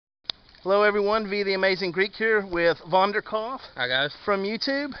Hello everyone, Vee the Amazing Greek here with Vondercoff. Hi guys. From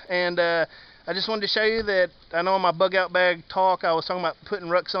YouTube, and I just wanted to show you that I know on my bug out bag talk I was talking about putting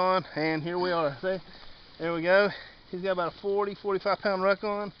rucks on, and here we are. See? There we go. He's got about a 45 pound ruck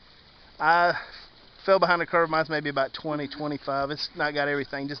on. I fell behind the curve. Mine's maybe about 25. It's not got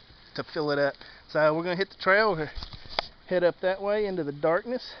everything, just to fill it up. So we're going to hit the trail. We're head up that way into the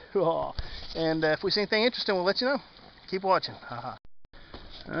darkness. And if we see anything interesting, we'll let you know. Keep watching.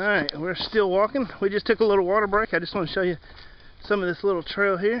 Alright, we're still walking. We just took a little water break. I just want to show you some of this little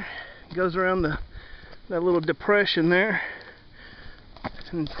trail here. It goes around that little depression there.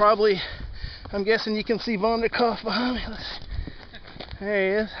 And probably, I'm guessing you can see Vondercoff behind me. There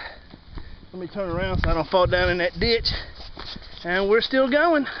he is. Let me turn around so I don't fall down in that ditch. And we're still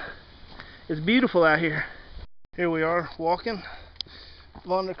going. It's beautiful out here. Here we are walking.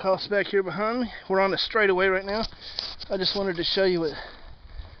 Vondercoff's back here behind me. We're on the straightaway right now. I just wanted to show you what.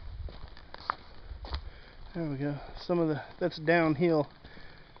 There we go. That's downhill.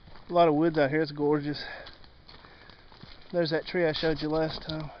 A lot of woods out here. It's gorgeous. There's that tree I showed you last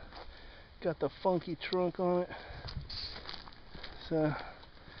time. Got the funky trunk on it. So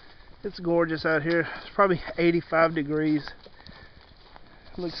it's gorgeous out here. It's probably 85 degrees.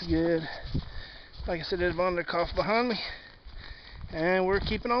 Looks good. Like I said, there's Vondercoff behind me. And we're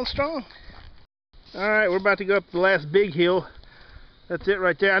keeping on strong. Alright, we're about to go up the last big hill. That's it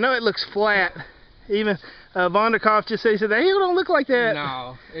right there. I know it looks flat. Even Vondercoff just said, the hill don't look like that.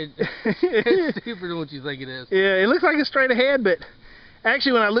 No, it's steeper than what you think it is. Yeah, it looks like it's straight ahead, but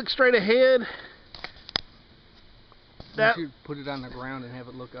actually when I look straight ahead, you should put it on the ground and have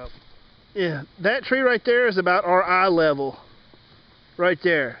it look up. Yeah, that tree right there is about our eye level. Right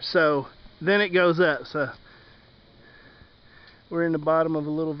there. So then it goes up. So we're in the bottom of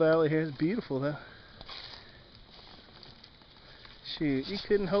a little valley here. It's beautiful though. Shoot, you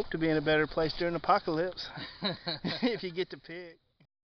couldn't hope to be in a better place during the apocalypse if you get to pick.